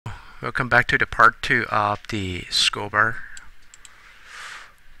Welcome back to the part 2 of the scrollbar.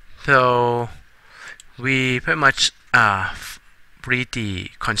 So we pretty much read the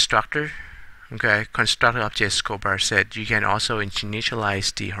constructor. Okay, constructor of JScrollBar said you can also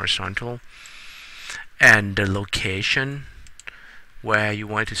initialize the horizontal and the location where you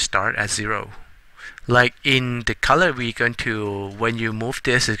want to start at 0. Like in the color, we're going to, when you move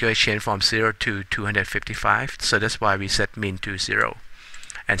this, it's going to change from 0 to 255. So that's why we set min to 0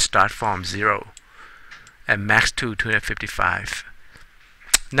 and start from 0 and max to 255.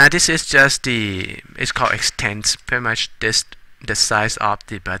 Now this is just it's called extends, pretty much this the size of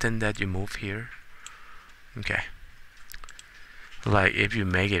the button that you move here. Okay, like if you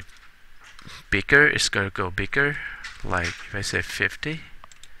make it bigger, it's gonna go bigger. Like if I say 50,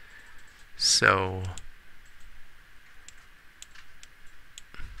 so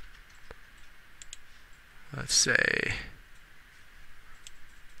let's say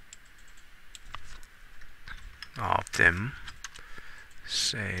all of them,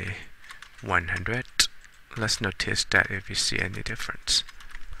 say 100. Let's notice that if you see any difference.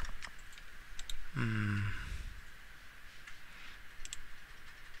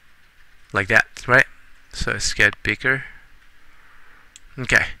 Like that, right? So it's get bigger.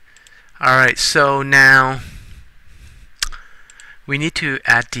 Okay. Alright, so now we need to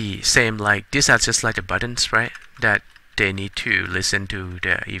add the same, like these are just like the buttons, right? That they need to listen to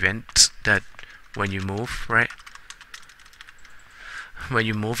the events that when you move, right? When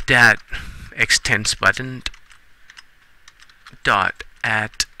you move that extends button dot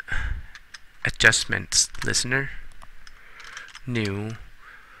add adjustments listener new,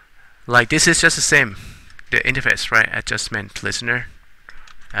 like this is just the same, the interface, right? Adjustment listener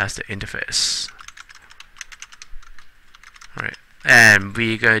as the interface, right? And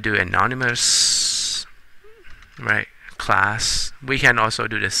we're gonna do anonymous, right? Class. We can also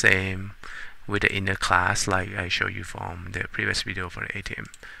do the same with the inner class, like I showed you from the previous video for the ATM.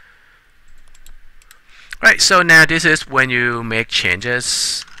 Right, so now this is when you make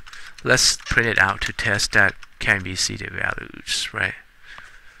changes. Let's print it out to test that can we see the values, right?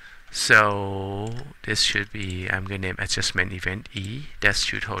 So this should be, I'm going to name adjustment event E. That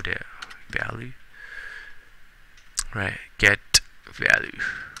should hold the value, right? Get value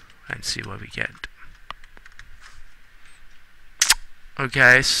and see what we get.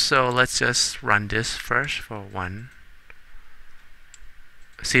 Okay, so let's just run this first for 1.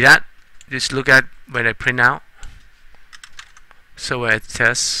 See that? Just look at when I print out. So when it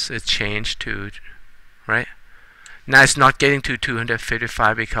tests, it changed to, right? Now it's not getting to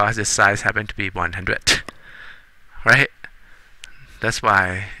 255 because the size happened to be 100, right? That's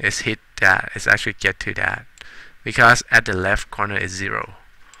why it's hit that. It's actually get to that because at the left corner is 0,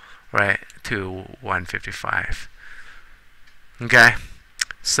 right? To 155. Okay,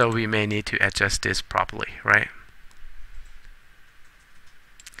 so we may need to adjust this properly, right?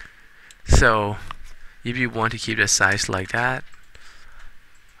 So if you want to keep the size like that,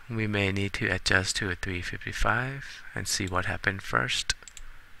 we may need to adjust to a 355 and see what happened first.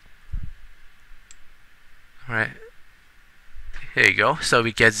 Alright, here you go. So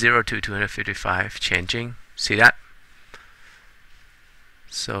we get 0 to 255 changing. See that?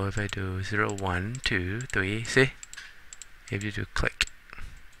 So if I do 0, 1, 2, 3, see? If you do click.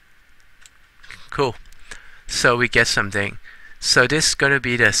 Cool. So we get something. So this is going to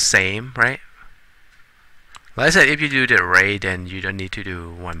be the same, right? Like I said, if you do the array, then you don't need to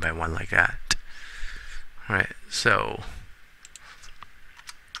do one by one like that. Right, so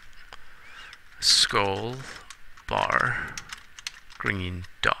scroll bar green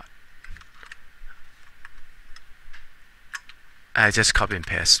dot. I just copy and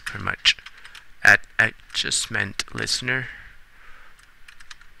paste pretty much. Add adjustment listener.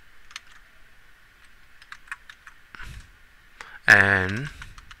 And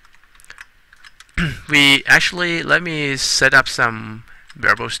we actually, let me set up some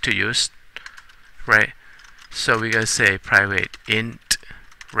variables to use, right? So we're gonna say private int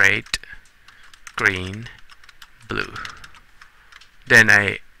rate green blue. Then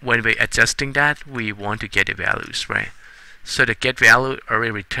when we're adjusting that, we want to get the values, right? So the get value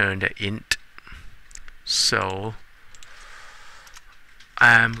already returned the int. So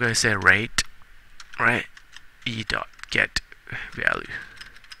I'm gonna say rate, right? E dot get value.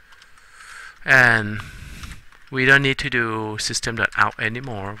 And we don't need to do system.out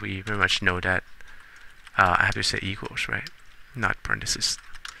anymore. We very much know that I have to say equals, right? Not parentheses.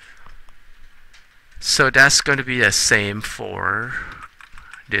 So that's going to be the same for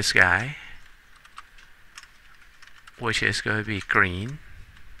this guy, which is going to be green.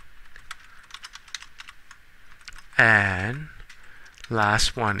 And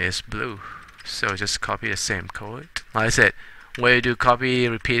Last one is blue. So just copy the same code. Like I said, when you do copy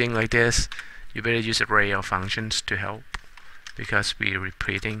repeating like this, you better use array of functions to help, because we're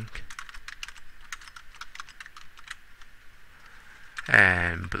repeating.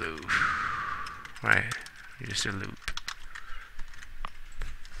 And blue, right? Use a loop.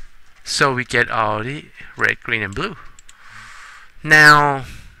 So we get all the red, green, and blue. Now,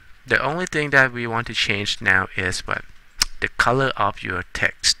 the only thing that we want to change now is what? The color of your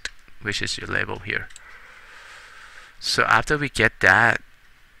text, which is your label here. So after we get that,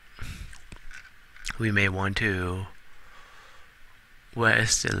 we may want to, where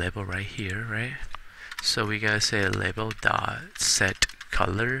is the label? Right here, right? So we're gonna say label dot set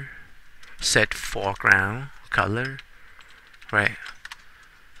color, set foreground color, right?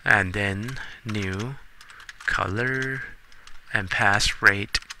 And then new color and pass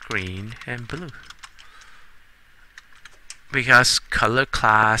red, green, and blue. Because color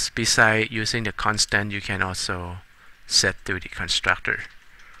class, beside using the constant, you can also set through the constructor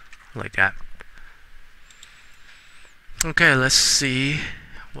like that. Okay, let's see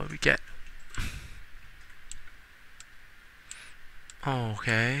what we get.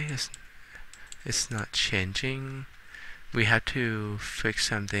 Okay, it's not changing. We have to fix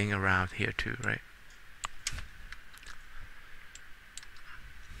something around here too, right?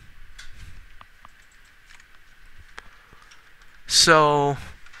 So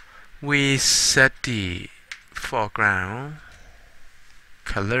we set the foreground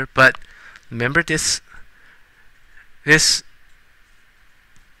color, but remember this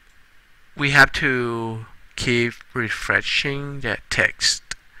we have to keep refreshing that text,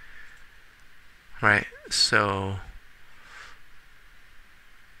 right? So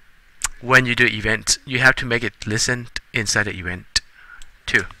when you do event, you have to make it listen inside the event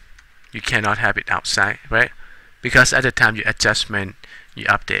too. You cannot have it outside, right? Because at the time you adjustment, you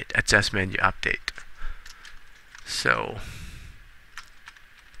update, adjustment, you update. So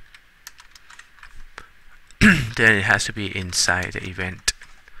then it has to be inside the event.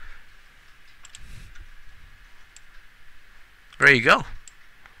 There you go.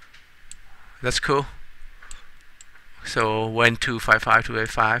 That's cool. So when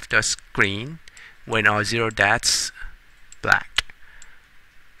 255.285, that's green. When all 0, that's black.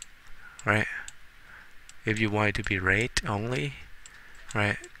 Right? If you want it to be red only,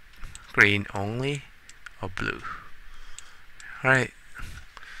 right? Green only, or blue. Right?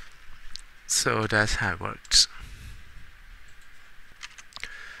 So that's how it works.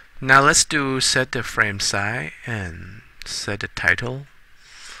 Now let's do set the frame size and set the title.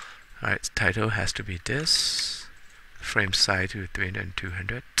 Alright, title has to be this. Frame size to 300 and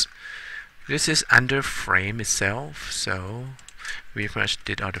 200. This is under frame itself, so we pretty much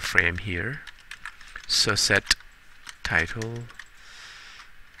did all the frame here. So set title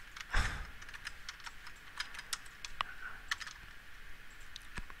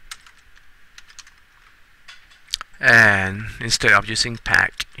and instead of using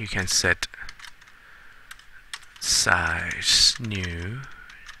pack, you can set size new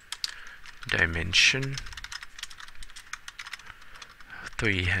dimension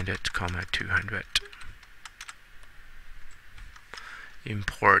 300, 200.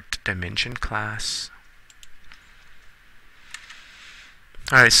 Import dimension class.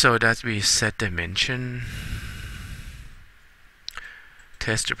 Alright, so that we set dimension.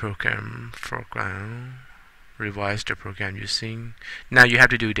 Test the program foreground. Revise the program using. Now you have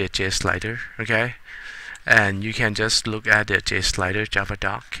to do the JSlider, okay? And you can just look at the JSlider Java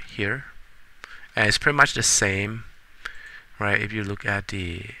doc here. And it's pretty much the same, right? If you look at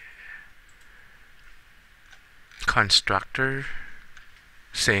the constructor,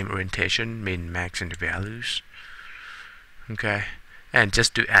 same orientation, min, max, and the values. Okay, and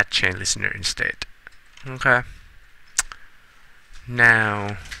just do add chain listener instead. Okay.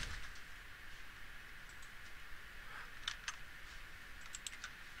 Now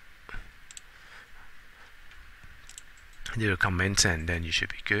do the comments and then you should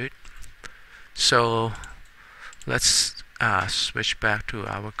be good. So let's switch back to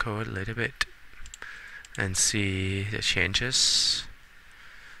our code a little bit and see the changes.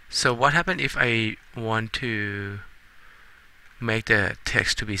 So what happens if I want to make the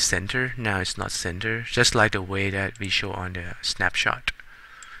text to be center? Now it's not center, just like the way that we show on the snapshot.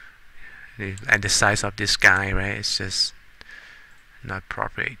 And the size of this guy, right, it's just not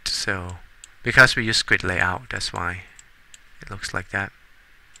appropriate. So because we use grid layout, that's why it looks like that.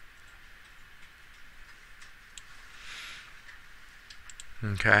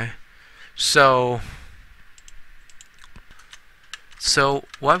 Okay, so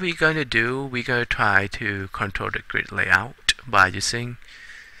what we're going to do, we're going to try to control the grid layout. by using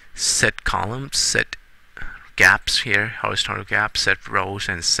set columns, set gaps here, horizontal gaps, set rows,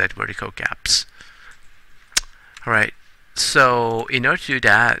 and set vertical gaps. Alright, so in order to do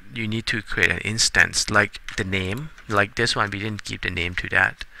that, you need to create an instance, like the name. Like this one, we didn't give the name to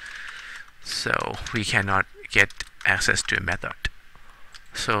that, so we cannot get access to a method.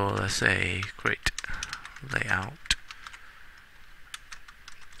 So let's say create layout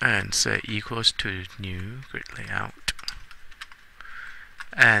and say equals to new grid layout,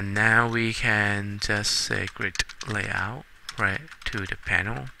 and now we can just say grid layout right to the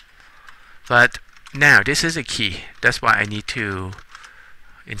panel. But now this is a key, that's why I need to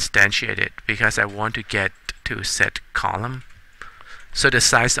instantiate it, because I want to get to set column. So the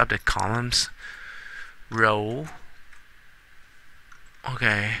size of the columns, row,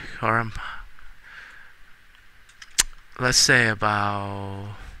 okay, column, let's say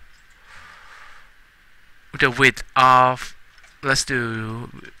about the width of, let's do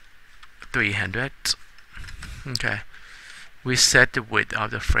 300. Okay, we set the width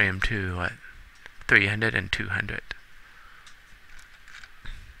of the frame to what, 300 and 200.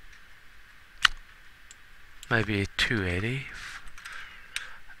 Maybe 280.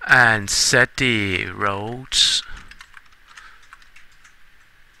 And set the rows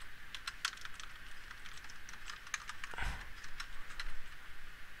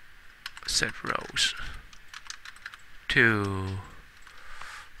to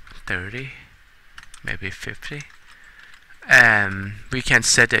 30, maybe 50. And we can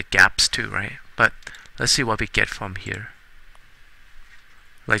set the gaps too, right? But let's see what we get from here.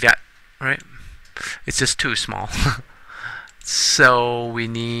 Like that, right? It's just too small. So we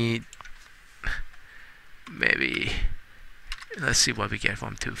need, maybe, let's see what we get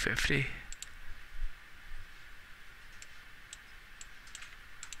from 250.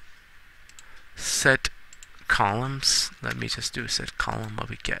 Set columns, let me just do set column, what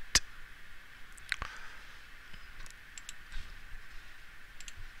we get.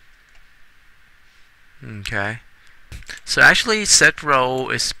 Okay, so actually set row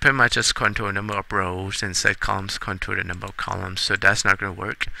is pretty much just control the number of rows, and set columns control the number of columns, so that's not going to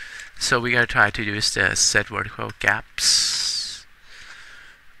work. So we're going to try to use the set vertical gaps.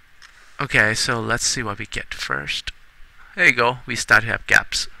 Okay, so let's see what we get first. There you go, we start to have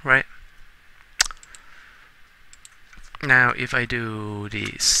gaps, right? Now if I do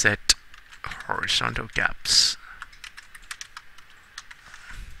the set horizontal gaps,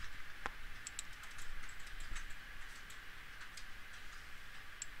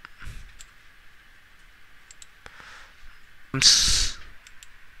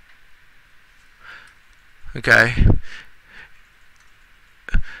 okay,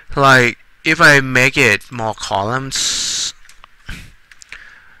 like if I make it more columns,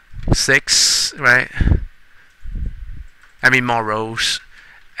 6, right? I mean more rows,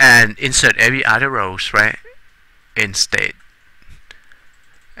 and insert every other rows, right, instead,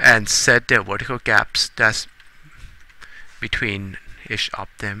 and set the vertical gaps that's between each of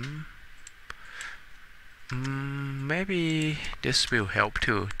them. Maybe this will help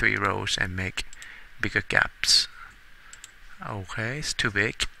to 3 rows and make bigger gaps. Okay, it's too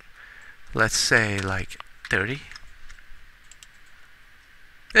big. Let's say like 30.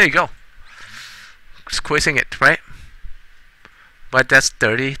 There you go. Squeezing it, right? But that's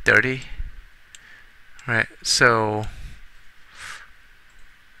 30, 30. Right, so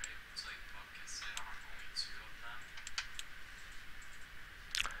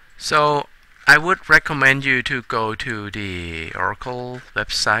I would recommend you to go to the Oracle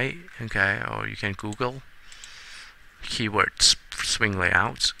website, okay, or you can Google keywords swing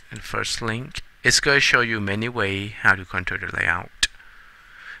layouts, and first link. It's going to show you many ways how to control the layout.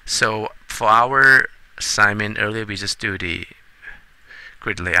 So for our assignment earlier, we just do the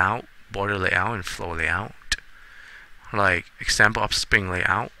grid layout, border layout, and flow layout. Like example of spring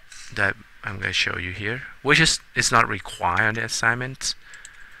layout that I'm going to show you here, which is not required on the assignment.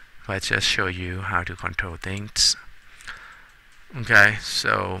 Let's just show you how to control things. Okay,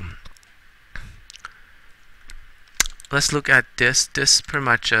 so let's look at this. This is pretty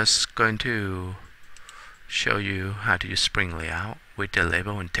much just going to show you how to use spring layout with the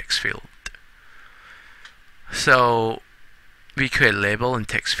label and text field. So we create label and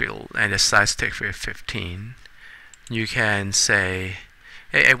text field, and the size text field 15. You can say,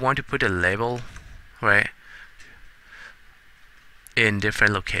 hey, I want to put a label, right, in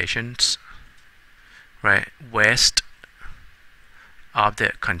different locations, right, west of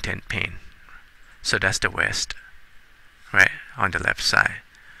the content pane. So that's the west, right, on the left side,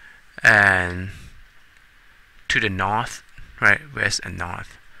 and to the north, right, west and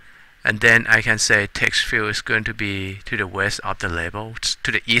north, And then I can say text field is going to be to the west of the label,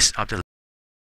 to the east of the